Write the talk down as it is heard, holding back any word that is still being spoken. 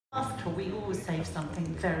Last tour, we always save something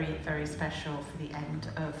very, very special for the end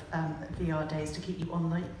of VR days to keep you on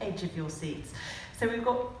the edge of your seats. So we've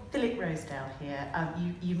got Rosedale here.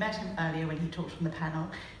 You met him earlier when he talked on the panel.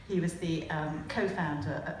 He was the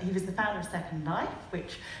co-founder, he was the founder of Second Life,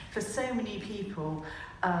 which for so many people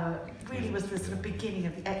really was the sort of beginning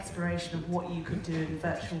of the exploration of what you could do in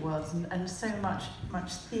virtual worlds, and so much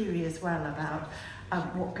theory as well about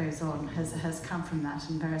what goes on has come from that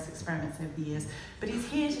and various experiments over the years. But he's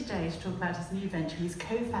here today to talk about his new venture. He's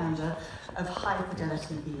co-founder of High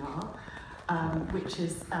Fidelity VR, which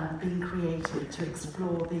is being created to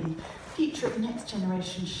explore the future of next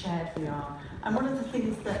generation shared VR. And one of the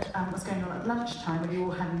things that was going on at lunchtime when you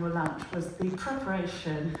were all having your lunch was the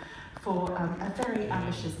preparation for a very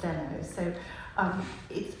ambitious demo. So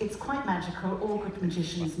it's quite magical. All good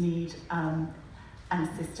magicians need an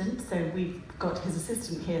assistant, so we've got his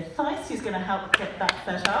assistant here, Theis, who's going to help get that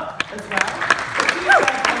set up as well.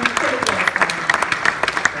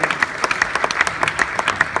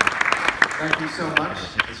 Thank you so much.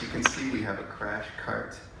 As you can see, we have a crash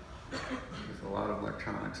cart with a lot of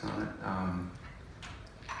electronics on it.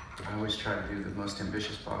 I always try to do the most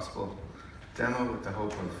ambitious possible demo with the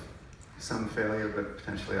hope of some failure, but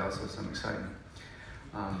potentially also some excitement.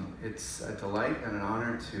 It's a delight and an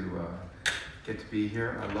honor to get to be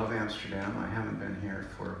here. I love Amsterdam. I haven't been here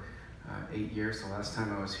for 8 years. The last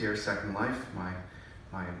time I was here, Second Life,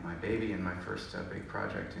 my baby and my first big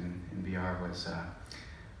project in VR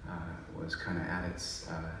was kind of at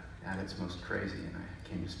its most crazy, and I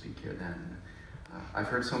came to speak here then. I've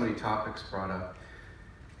heard so many topics brought up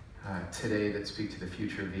today that speak to the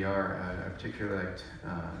future of VR. I particularly liked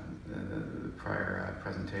the prior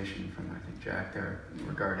presentation from, I think, Jack there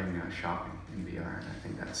regarding shopping in VR, and I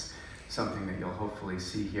think that's something that you'll hopefully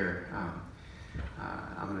see here.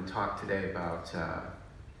 I'm going to talk today about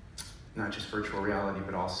not just virtual reality,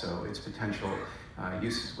 but also its potential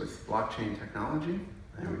uses with blockchain technology.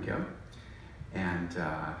 There we go. And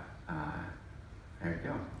there you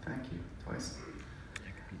go. Thank you, Theis.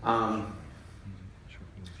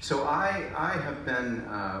 So I have been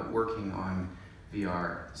working on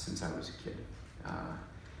VR since I was a kid.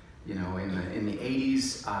 You know, in the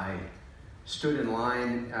 80s, I stood in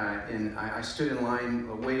line, I stood in line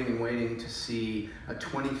waiting to see a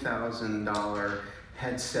 $20,000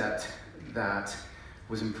 headset that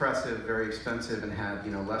was impressive, very expensive, and had,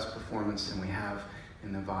 you know, less performance than we have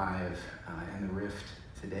in the Vive and the Rift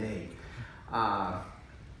today.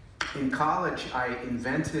 In college, I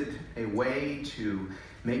invented a way to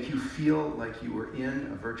make you feel like you were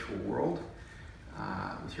in a virtual world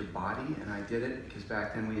with your body, and I did it because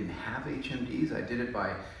back then we didn't have HMDs. I did it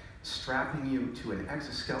by strapping you to an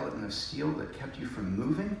exoskeleton of steel that kept you from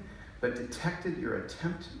moving, but detected your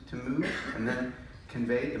attempt to move and then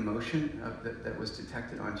conveyed the motion that was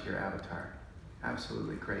detected onto your avatar.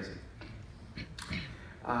 Absolutely crazy.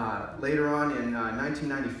 Later on in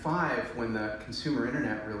 1995, when the consumer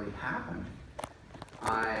internet really happened,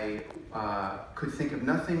 I could think of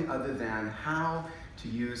nothing other than how to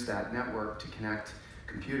use that network to connect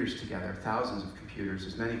computers together, thousands of computers,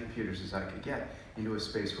 as many computers as I could get, into a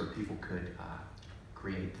space where people could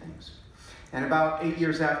create things. And about 8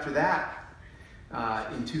 years after that,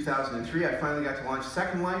 in 2003, I finally got to launch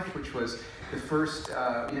Second Life, which was the first,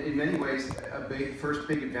 in many ways, first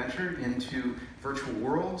big adventure into virtual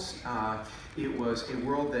worlds. It was a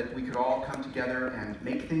world that we could all come together and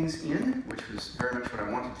make things in, which was very much what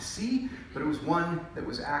I wanted to see, but it was one that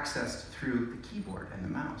was accessed through the keyboard and the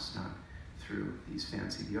mouse, not through these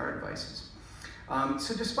fancy VR devices.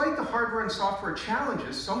 So despite the hardware and software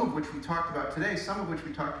challenges, some of which we talked about today, some of which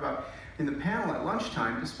we talked about in the panel at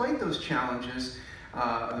lunchtime, despite those challenges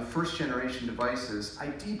of the first generation devices, I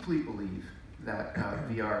deeply believe that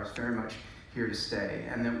VR is very much here to stay,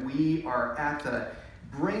 and that we are at the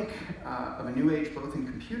brink of a new age, both in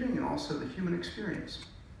computing and also the human experience,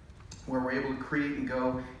 where we're able to create and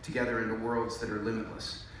go together into worlds that are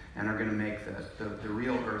limitless and are going to make the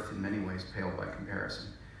real Earth in many ways pale by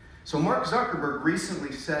comparison. So Mark Zuckerberg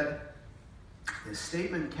recently said, his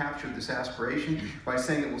statement captured this aspiration by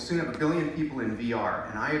saying that we'll soon have 1 billion people in VR,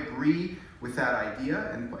 and I agree with that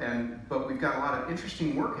idea, but we've got a lot of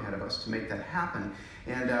interesting work ahead of us to make that happen.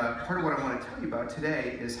 And part of what I want to tell you about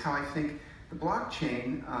today is how I think the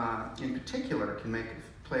blockchain in particular can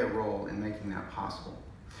play a role in making that possible.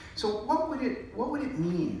 So what would it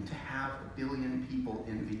mean to have 1 billion people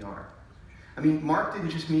in VR? I mean, Mark didn't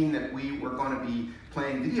just mean that we were going to be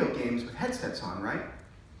playing video games with headsets on, right?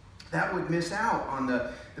 That would miss out on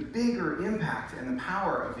the bigger impact and the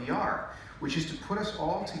power of VR, which is to put us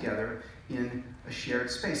all together in a shared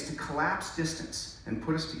space, to collapse distance and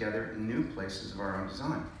put us together in new places of our own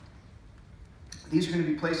design. These are going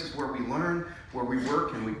to be places where we learn, where we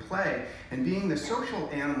work and we play. And being the social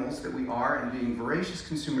animals that we are and being voracious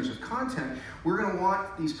consumers of content, we're going to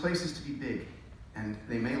want these places to be big. And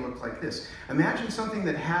they may look like this. Imagine something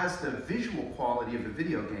that has the visual quality of a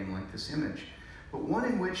video game like this image, but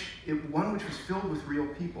one which was filled with real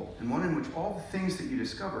people, and one in which all the things that you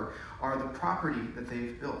discover are the property that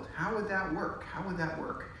they've built. How would that work? How would that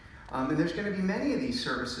work? And there's going to be many of these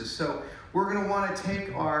services. So we're going to want to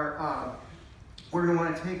take our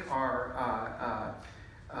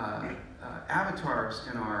avatars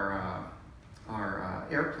and our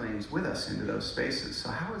airplanes with us into those spaces. So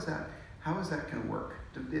how is that going to work?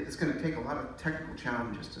 It's going to take a lot of technical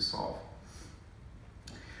challenges to solve.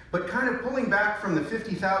 But kind of pulling back from the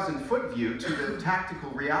 50,000-foot view to the tactical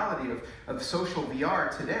reality of social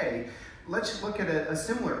VR today, let's look at a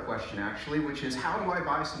similar question, actually, which is, how do I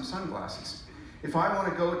buy some sunglasses? If I want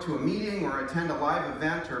to go to a meeting or attend a live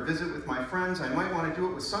event or visit with my friends, I might want to do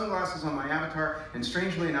it with sunglasses on my avatar, and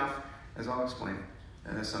strangely enough, as I'll explain,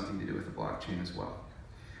 that has something to do with the blockchain as well.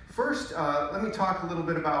 First, let me talk a little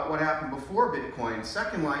bit about what happened before Bitcoin.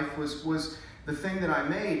 Second Life was the thing that I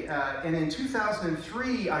made, and in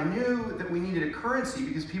 2003, I knew that we needed a currency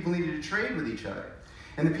because people needed to trade with each other.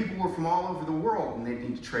 And the people were from all over the world, and they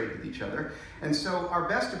need to trade with each other. And so our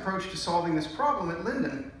best approach to solving this problem at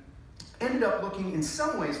Linden ended up looking in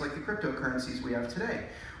some ways like the cryptocurrencies we have today.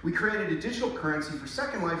 We created a digital currency for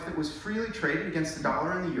Second Life that was freely traded against the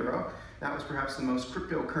dollar and the euro. That was perhaps the most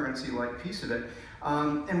cryptocurrency-like piece of it.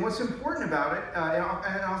 And what's important about it,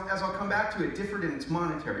 as I'll come back to, it differed in its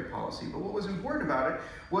monetary policy, but what was important about it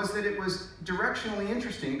was that it was directionally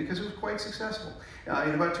interesting because it was quite successful.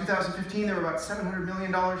 In about 2015, there were about $700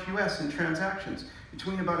 million US in transactions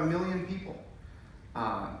between about 1 million people.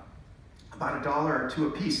 About $1 or $2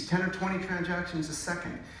 a piece, 10 or 20 transactions a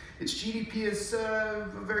second. Its GDP is a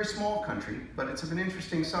very small country, but it's of an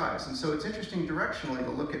interesting size. And so it's interesting directionally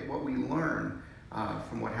to look at what we learn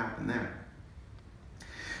from what happened there.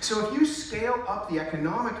 So if you scale up the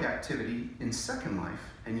economic activity in Second Life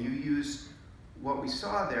and you use what we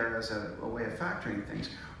saw there as a way of factoring things,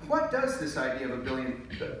 what does this idea of 1 billion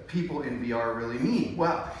people in VR really mean?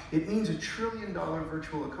 Well, it means $1 trillion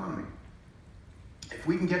virtual economy. If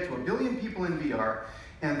we can get to 1 billion people in VR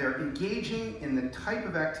and they're engaging in the type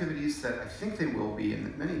of activities that I think they will be, and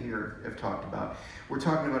that many here have talked about, we're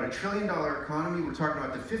talking about $1 trillion economy, we're talking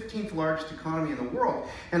about the 15th largest economy in the world,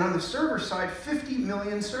 and on the server side, 50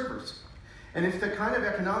 million servers. And if the kind of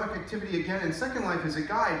economic activity, again, in Second Life is a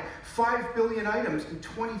guide, 5 billion items and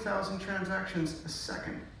 20,000 transactions a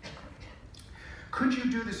second. Could you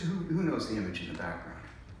do this? Who knows the image in the background?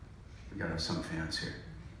 We gotta have some fans here.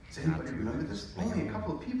 Does anybody remember this? Only a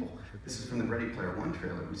couple of people. This is from the Ready Player One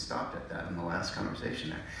trailer. We stopped at that in the last conversation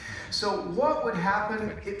there. So what would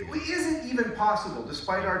happen? Is it even possible,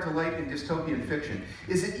 despite our delight in dystopian fiction,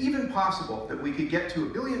 is it even possible that we could get to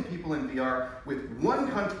 1 billion people in VR with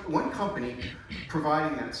one company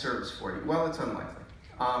providing that service for you? Well, it's unlikely.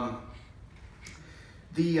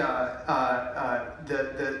 There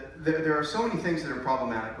are so many things that are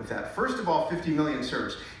problematic with that. First of all, 50 million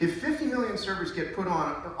servers. If 50 million servers get put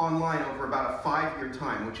online over about a 5-year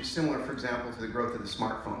time, which is similar, for example, to the growth of the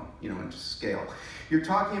smartphone, in scale, you're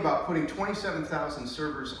talking about putting 27,000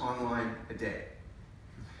 servers online a day.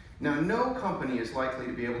 Now, no company is likely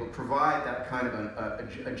to be able to provide that kind of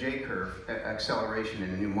a J-curve acceleration in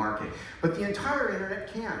a new market, but the entire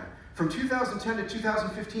internet can. From 2010 to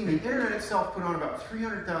 2015, the internet itself put on about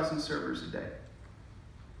 300,000 servers a day.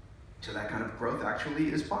 So that kind of growth actually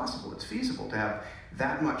is possible. It's feasible to have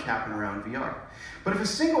that much happen around VR. But if a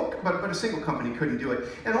single company couldn't do it,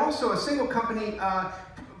 and also a single company,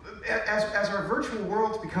 as our virtual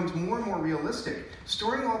world becomes more and more realistic,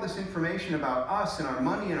 storing all this information about us and our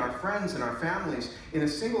money and our friends and our families in a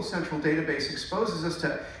single central database exposes us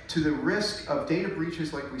to the risk of data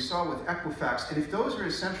breaches like we saw with Equifax. And if those are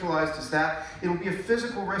as centralized as that, it'll be a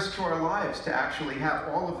physical risk to our lives to actually have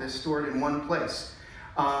all of this stored in one place.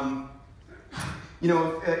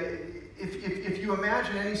 If you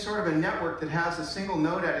imagine any sort of a network that has a single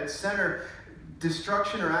node at its center,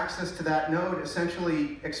 destruction or access to that node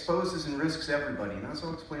essentially exposes and risks everybody. And that's what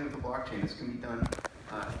I'll explain with the blockchain. This can be done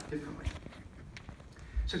differently.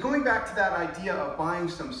 So going back to that idea of buying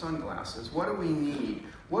some sunglasses, what do we need?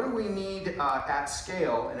 What do we need at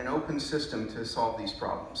scale in an open system to solve these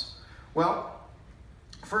problems? Well,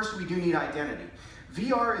 first we do need identity.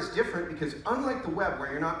 VR is different because unlike the web where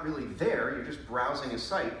you're not really there, you're just browsing a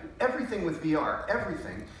site, everything with VR,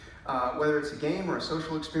 everything, whether it's a game or a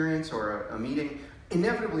social experience or a meeting,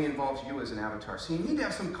 inevitably involves you as an avatar. So you need to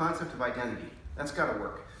have some concept of identity. That's got to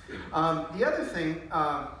work. The other thing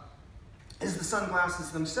is the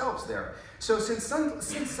sunglasses themselves there. So since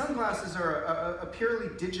sunglasses are a purely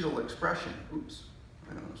digital expression, oops,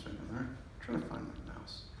 I don't know what's there. I'm trying to find the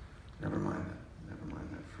mouse. Never mind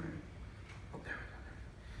that frame. Oh, there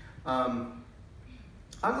we go.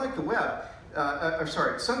 Unlike the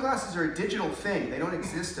web, sunglasses are a digital thing. They don't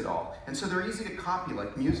exist at all. And so they're easy to copy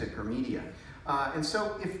like music or media. And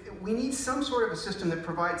so if we need some sort of a system that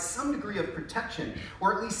provides some degree of protection,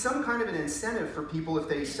 or at least some kind of an incentive for people if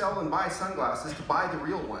they sell and buy sunglasses to buy the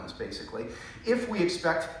real ones, basically, if we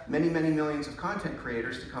expect many, many millions of content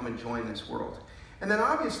creators to come and join this world. And then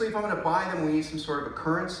obviously, if I'm going to buy them, we need some sort of a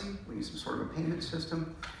currency, we need some sort of a payment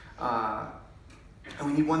system, and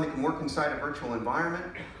we need one that can work inside a virtual environment,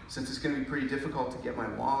 since it's going to be pretty difficult to get my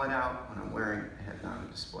wallet out when I'm wearing a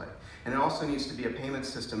head-mounted display. And it also needs to be a payment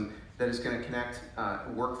system that is going to connect,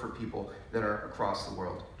 work for people that are across the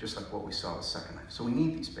world, just like what we saw with Second Life. So we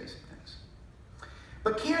need these basic things.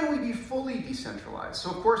 But can we be fully decentralized? So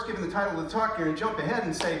of course, given the title of the talk, you're going to jump ahead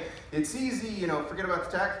and say, it's easy, forget about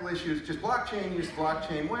the tactical issues, just blockchain, use the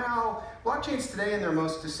blockchain. Well, blockchains today in their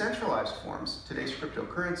most decentralized forms, today's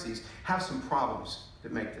cryptocurrencies, have some problems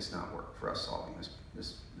that make this not work for us solving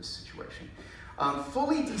this situation.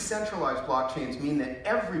 Fully decentralized blockchains mean that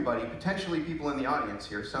everybody, potentially people in the audience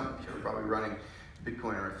here, some of you are probably running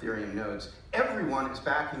Bitcoin or Ethereum nodes, everyone is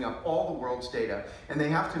backing up all the world's data, and they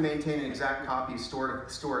have to maintain an exact copy stored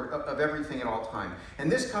of everything at all time.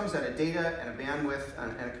 And this comes at a data and a bandwidth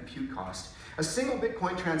and a compute cost. A single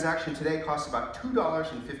Bitcoin transaction today costs about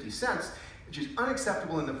 $2.50, which is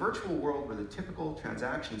unacceptable in the virtual world where the typical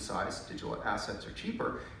transaction size, digital assets are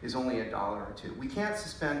cheaper, is only $1 or $2. We can't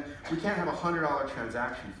have a $100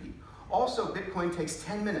 transaction fee. Also, Bitcoin takes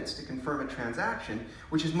 10 minutes to confirm a transaction,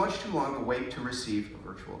 which is much too long to wait to receive a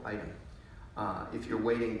virtual item. If you're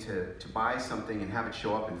waiting to buy something and have it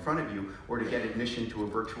show up in front of you, or to get admission to a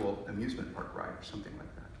virtual amusement park ride or something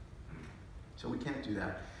like that. So we can't do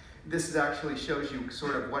that. This actually shows you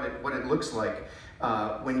sort of what it looks like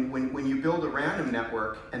when you build a random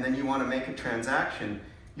network and then you want to make a transaction.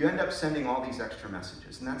 You end up sending all these extra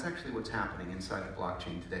messages, and that's actually what's happening inside the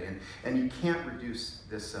blockchain today, and you can't reduce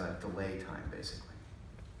this delay time, basically.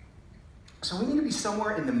 So we need to be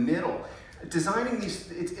somewhere in the middle. Designing these,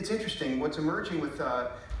 it's interesting, what's emerging with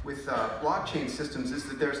blockchain systems is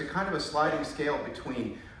that there's a kind of a sliding scale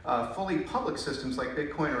between fully public systems like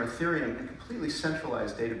Bitcoin or Ethereum and completely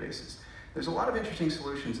centralized databases. There's a lot of interesting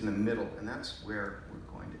solutions in the middle, and that's where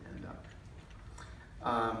we're going to end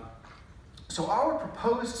up. So our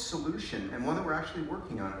proposed solution, and one that we're actually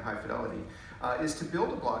working on at High Fidelity, is to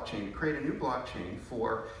build a blockchain, to create a new blockchain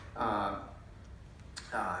for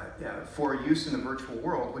use in the virtual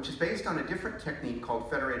world, which is based on a different technique called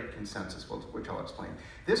federated consensus, which I'll explain.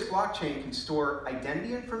 This blockchain can store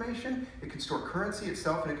identity information, it can store currency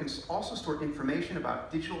itself, and it can also store information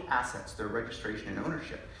about digital assets, their registration and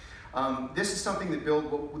ownership. This is something that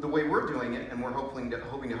the way we're doing it, and we're hoping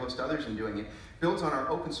to host others in doing it, builds on our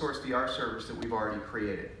open source VR servers that we've already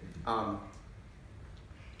created. And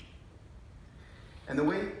the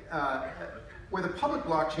way, where the public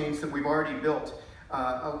blockchains that we've already built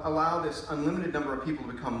allow this unlimited number of people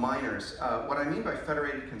to become miners. What I mean by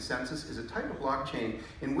federated consensus is a type of blockchain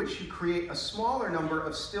in which you create a smaller number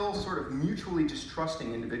of still sort of mutually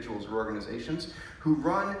distrusting individuals or organizations who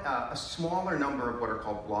run a smaller number of what are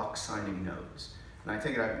called block signing nodes. And I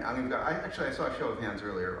take it, actually I saw a show of hands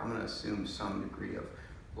earlier. I'm going to assume some degree of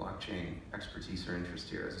blockchain expertise or interest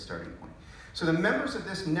here as a starting point. So the members of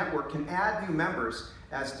this network can add new members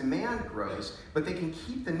as demand grows, but they can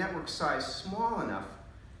keep the network size small enough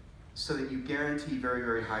so that you guarantee very,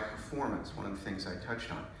 very high performance, one of the things I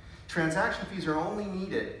touched on. Transaction fees are only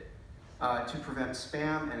needed to prevent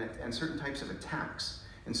spam and certain types of attacks.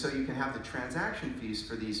 And so you can have the transaction fees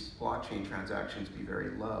for these blockchain transactions be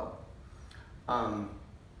very low.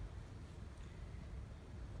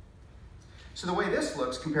 So the way this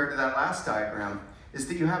looks compared to that last diagram is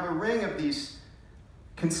that you have a ring of these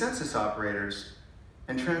consensus operators,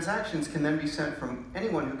 and transactions can then be sent from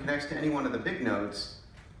anyone who connects to any one of the big nodes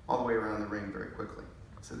all the way around the ring very quickly.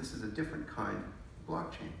 So this is a different kind of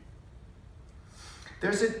blockchain.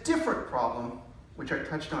 There's a different problem, which I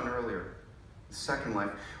touched on earlier, Second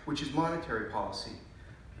Life, which is monetary policy.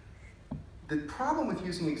 The problem with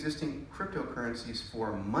using existing cryptocurrencies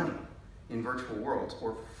for money in virtual worlds,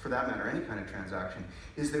 or for that matter, any kind of transaction,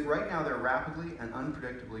 is that right now they're rapidly and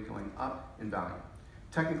unpredictably going up in value.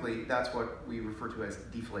 Technically, that's what we refer to as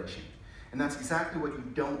deflation. And that's exactly what you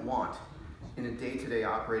don't want in a day-to-day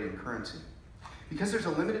operating currency. Because there's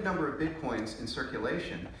a limited number of Bitcoins in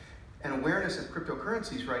circulation, and awareness of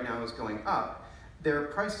cryptocurrencies right now is going up, their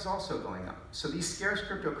price is also going up. So these scarce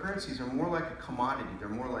cryptocurrencies are more like a commodity, they're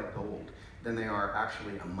more like gold than they are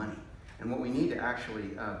actually a money. And what we need to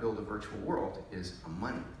actually build a virtual world is a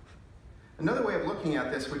money. Another way of looking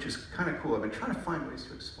at this, which is kind of cool, I've been trying to find ways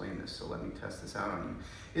to explain this, so let me test this out on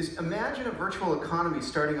you, is imagine a virtual economy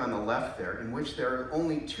starting on the left there, in which there are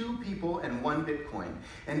only 2 people and 1 Bitcoin.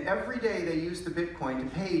 And every day they use the Bitcoin to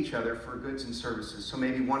pay each other for goods and services. So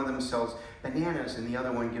maybe one of them sells bananas and the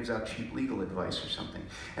other one gives out cheap legal advice or something.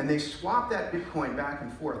 And they swap that Bitcoin back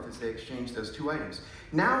and forth as they exchange those 2 items.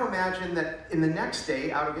 Now imagine that in the next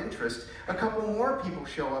day, out of interest, a couple more people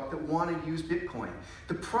show up that want to use Bitcoin.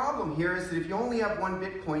 The problem here is that if you only have 1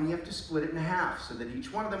 Bitcoin, you have to split it in half so that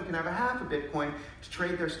each one of them can have a half a Bitcoin to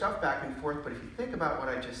trade their stuff back and forth. But if you think about what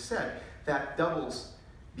I just said, that doubles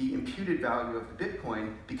the imputed value of the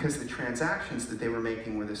Bitcoin because the transactions that they were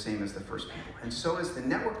making were the same as the first people. And so as the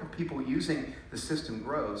network of people using the system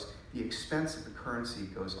grows, the expense of the currency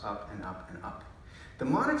goes up and up and up. The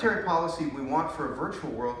monetary policy we want for a virtual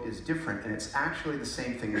world is different, and it's actually the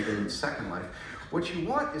same thing as in Second Life. What you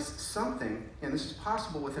want is something, and this is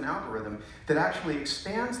possible with an algorithm, that actually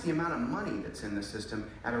expands the amount of money that's in the system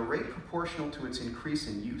at a rate proportional to its increase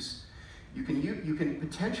in use. You can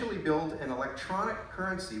potentially build an electronic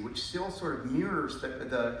currency which still sort of mirrors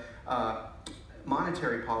the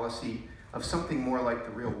monetary policy of something more like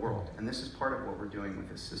the real world. And this is part of what we're doing with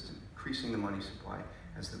this system, increasing the money supply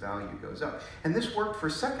as the value goes up. And this worked for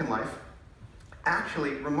Second Life.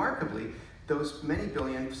 Actually, remarkably, those many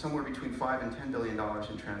billion, somewhere between $5 and $10 billion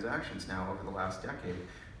in transactions now over the last decade,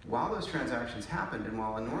 while those transactions happened and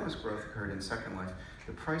while enormous growth occurred in Second Life,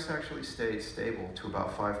 the price actually stayed stable to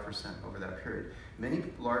about 5% over that period. Many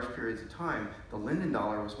large periods of time, the Linden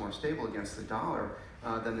dollar was more stable against the dollar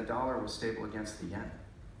than the dollar was stable against the yen.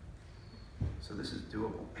 So this is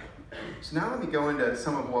doable. So now let me go into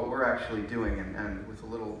some of what we're actually doing, and with a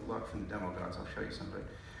little luck from the demo gods, I'll show you some of it.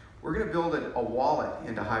 We're going to build a wallet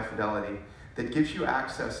into High Fidelity that gives you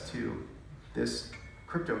access to this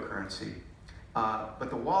cryptocurrency. But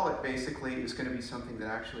the wallet basically is going to be something that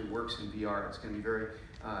actually works in VR. It's going to be very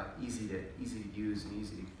easy to use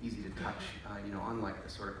and easy to touch, unlike the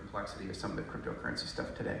sort of complexity of some of the cryptocurrency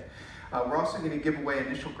stuff today. We're also going to give away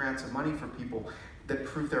initial grants of money for people that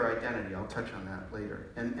prove their identity. I'll touch on that later.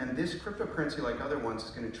 And this cryptocurrency, like other ones,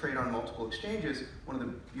 is going to trade on multiple exchanges. One of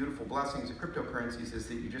the beautiful blessings of cryptocurrencies is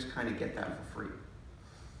that you just kind of get that for free.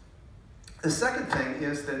 The second thing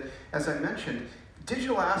is that, as I mentioned,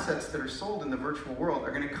 digital assets that are sold in the virtual world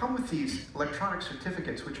are going to come with these electronic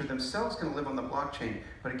certificates, which are themselves going to live on the blockchain,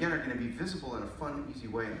 but again are going to be visible in a fun, easy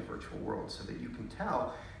way in the virtual world so that you can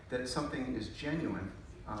tell that something is genuine.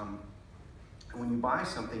 And when you buy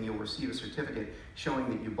something, you'll receive a certificate showing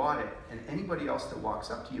that you bought it, and anybody else that walks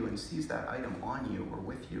up to you and sees that item on you or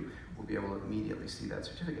with you will be able to immediately see that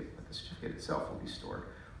certificate. But the certificate itself will be stored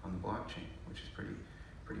on the blockchain, which is pretty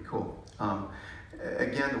cool.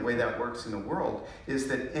 Again, the way that works in the world is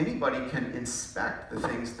that anybody can inspect the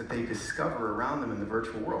things that they discover around them in the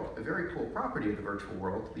virtual world. A very cool property of the virtual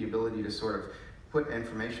world, the ability to sort of put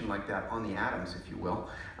information like that on the atoms, if you will,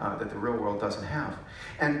 that the real world doesn't have.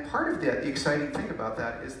 And part of the exciting thing about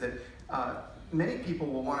that is that many people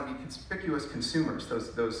will want to be conspicuous consumers.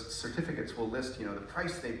 Those certificates will list, the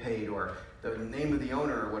price they paid or the name of the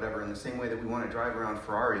owner or whatever, in the same way that we want to drive around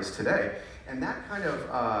Ferraris today. And that kind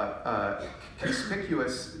of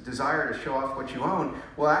conspicuous desire to show off what you own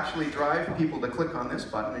will actually drive people to click on this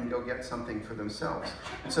button and go get something for themselves.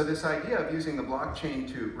 And so this idea of using the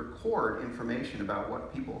blockchain to record information about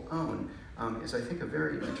what people own is, I think, a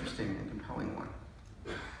very interesting and compelling one.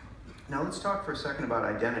 Now let's talk for a second about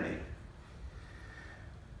identity.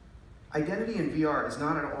 Identity in VR is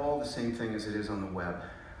not at all the same thing as it is on the web,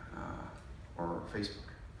 or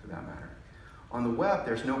Facebook, for that matter. On the web,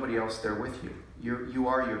 there's nobody else there with you. You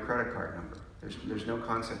are your credit card number. There's no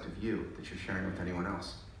concept of you that you're sharing with anyone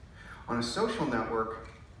else. On a social network,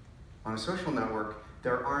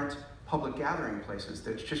 there aren't public gathering places.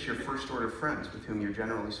 That's just your first order friends with whom you're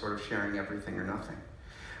generally sort of sharing everything or nothing.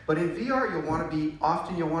 But in VR, you'll want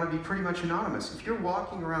to be pretty much anonymous. If you're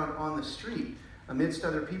walking around on the street amidst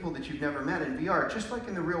other people that you've never met in VR, just like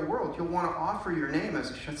in the real world, you'll want to offer your name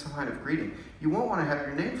as some kind of greeting. You won't want to have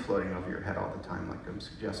your name floating over your head all the time, like I'm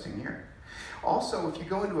suggesting here. Also, if you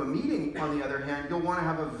go into a meeting, on the other hand, you'll want to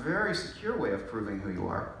have a very secure way of proving who you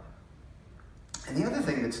are. And the other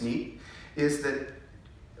thing that's neat is that,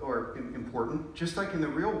 or important, just like in the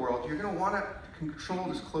real world, you're going to want to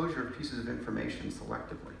control disclosure of pieces of information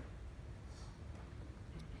selectively.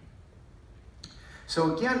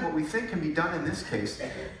 So again, what we think can be done in this case,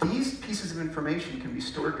 these pieces of information can be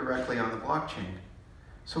stored directly on the blockchain.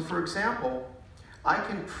 So for example, I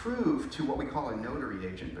can prove to what we call a notary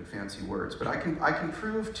agent, but fancy words, but I can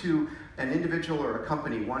prove to an individual or a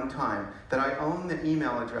company one time that I own the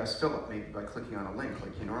email address Philip, maybe by clicking on a link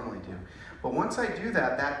like you normally do. But once I do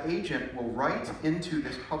that, that agent will write into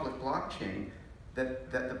this public blockchain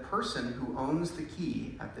that the person who owns the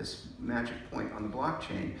key at this magic point on the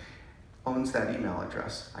blockchain owns that email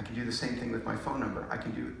address. I can do the same thing with my phone number. I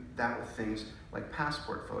can do that with things like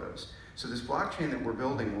passport photos. So this blockchain that we're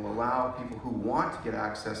building will allow people who want to get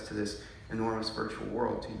access to this enormous virtual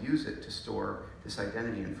world to use it to store this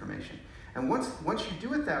identity information. And once you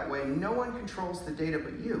do it that way, no one controls the data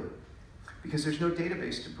but you, because there's no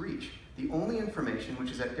database to breach. The only information,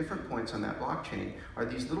 which is at different points on that blockchain, are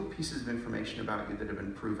these little pieces of information about you that have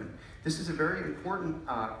been proven. This is a very important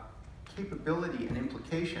capability and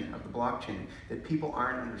implication of the blockchain that people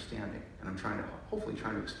aren't understanding, and I'm hopefully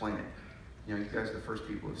trying to explain it. You know, you guys are the first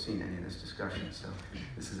people who have seen any of this discussion, so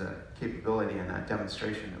this is a capability and a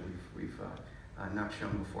demonstration that we've not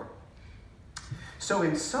shown before. So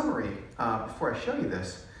in summary, before I show you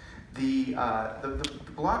this, the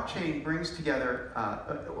blockchain brings together,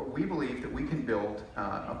 or we believe that we can build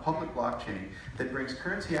a public blockchain that brings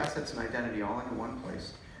currency, assets, and identity all into one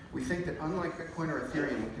place. We think that unlike Bitcoin or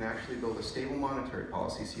Ethereum, we can actually build a stable monetary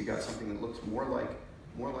policy, so you got something that looks more like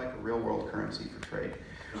a real-world currency for trade.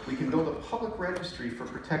 We can build a public registry for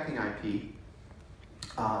protecting IP.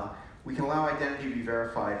 We can allow identity to be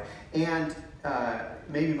verified, and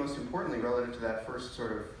maybe most importantly, relative to that first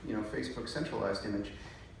sort of Facebook centralized image,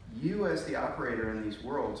 you as the operator in these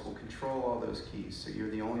worlds will control all those keys, so you're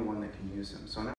the only one that can use them. So